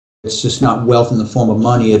It's just not wealth in the form of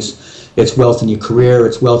money. It's wealth in your career.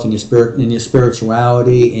 It's wealth in your spirit, in your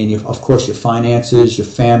spirituality, and your, of course, your finances, your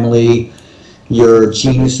family, your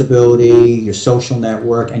genius ability, your social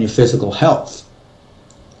network, and your physical health.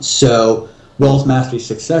 So wealth mastery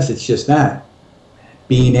success, it's just that.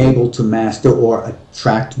 Being able to master or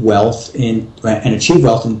attract wealth in and achieve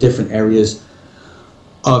wealth in different areas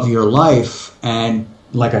of your life. And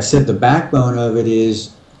like I said, the backbone of it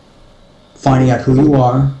is finding out who you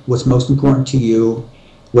are, what's most important to you,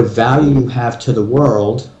 what value you have to the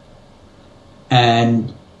world,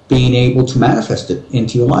 and being able to manifest it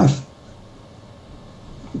into your life.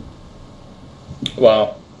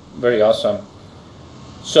 Wow, very awesome.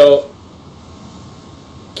 So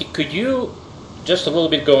could you just a little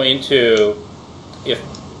bit go into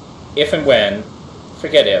if and when,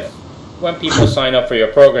 forget if, when people sign up for your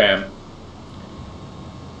program,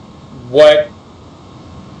 what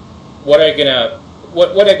are you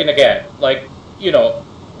gonna get? Like, you know,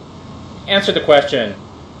 answer the question,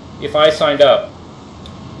 if I signed up,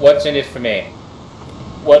 what's in it for me?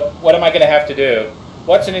 What am I gonna have to do?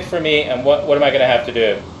 What's in it for me, and what am I gonna have to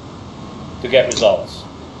do to get results?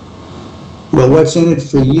 Well, what's in it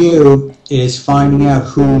for you is finding out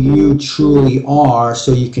who you truly are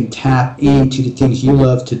so you can tap into the things you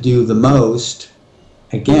love to do the most,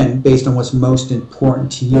 again, based on what's most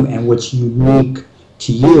important to you and what's unique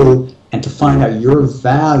to you, and to find out your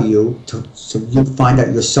value, so you find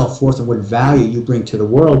out your self-worth and what value you bring to the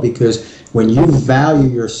world, because when you value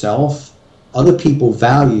yourself, other people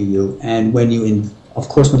value you, and when you, of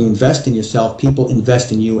course, when you invest in yourself, people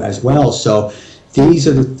invest in you as well. So these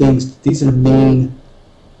are the things, these are the main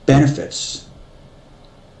benefits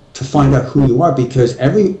to find out who you are, because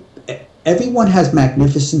everyone has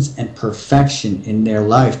magnificence and perfection in their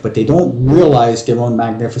life, but they don't realize their own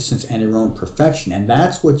magnificence and their own perfection. And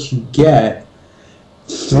that's what you get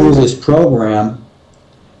through this program,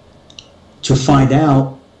 to find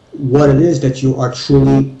out what it is that you are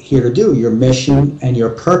truly here to do, your mission and your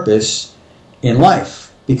purpose in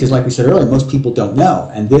life. Because like we said earlier, most people don't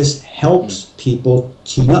know, and this helps people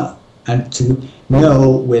to know, and to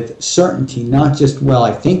know with certainty, not just, well,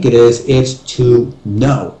 I think it is, it's to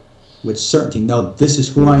know with certainty. No, this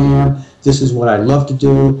is who I am, this is what I love to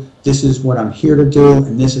do, this is what I'm here to do,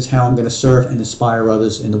 and this is how I'm going to serve and inspire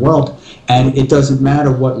others in the world. And it doesn't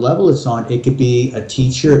matter what level it's on. It could be a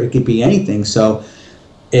teacher, it could be anything. So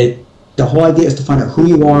the whole idea is to find out who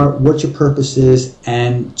you are, what your purpose is,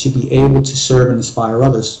 and to be able to serve and inspire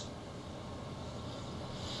others.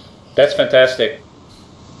 That's fantastic,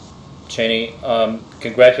 Cheney.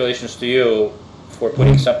 Congratulations to you for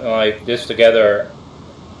putting something like this together.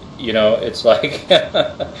 You know, it's like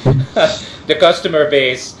the customer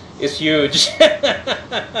base is huge.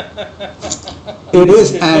 It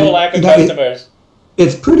is, There's and no lack of customers.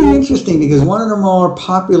 It's pretty interesting, because one of the more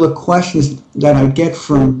popular questions that I get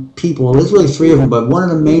from people, there's really three of them, but one of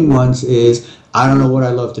the main ones is, I don't know what I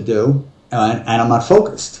love to do, and I'm not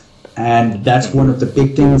focused. And that's one of the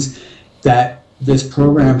big things that this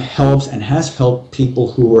program helps and has helped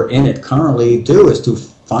people who are in it currently do, is to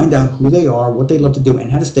find out who they are, what they love to do, and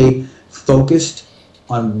how to stay focused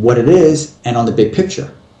on what it is and on the big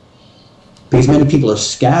picture. Because many people are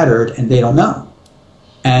scattered and they don't know.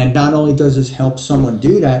 And not only does this help someone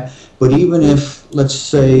do that, but even if, let's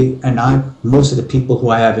say, most of the people who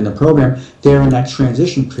I have in the program, they're in that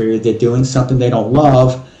transition period, they're doing something they don't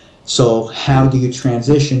love, so how do you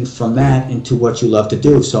transition from that into what you love to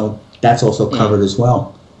do? So that's also covered as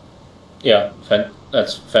well. Yeah,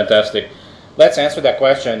 that's fantastic. Let's answer that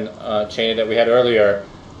question, Cheney, that we had earlier,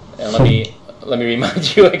 and let me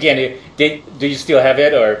remind you again. Do you still have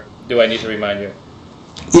it, or do I need to remind you?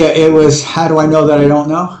 Yeah, it was, how do I know that I don't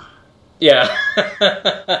know? Yeah.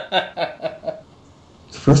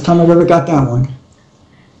 It's the first time I've ever got that one.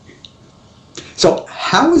 So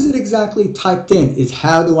how is it exactly typed in? Is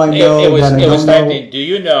how do I know that I don't know? It was typed in, do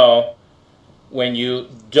you know when you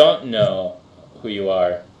don't know who you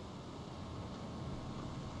are?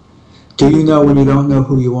 Do you know when you don't know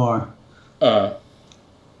who you are?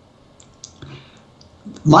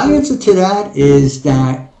 My answer to that is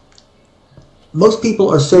that most people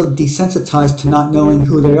are so desensitized to not knowing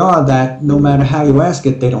who they are that no matter how you ask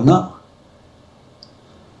it, they don't know.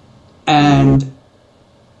 And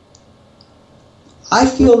I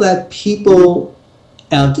feel that people,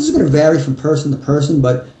 and this is going to vary from person to person,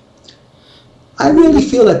 but I really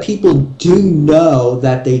feel that people do know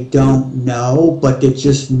that they don't know, but they're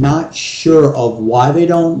just not sure of why they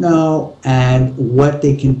don't know and what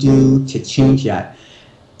they can do to change that.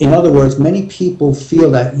 In other words, many people feel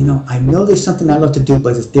that, you know, I know there's something I love to do,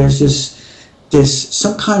 but there's just, there's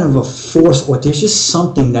some kind of a force, or there's just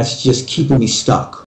something that's just keeping me stuck.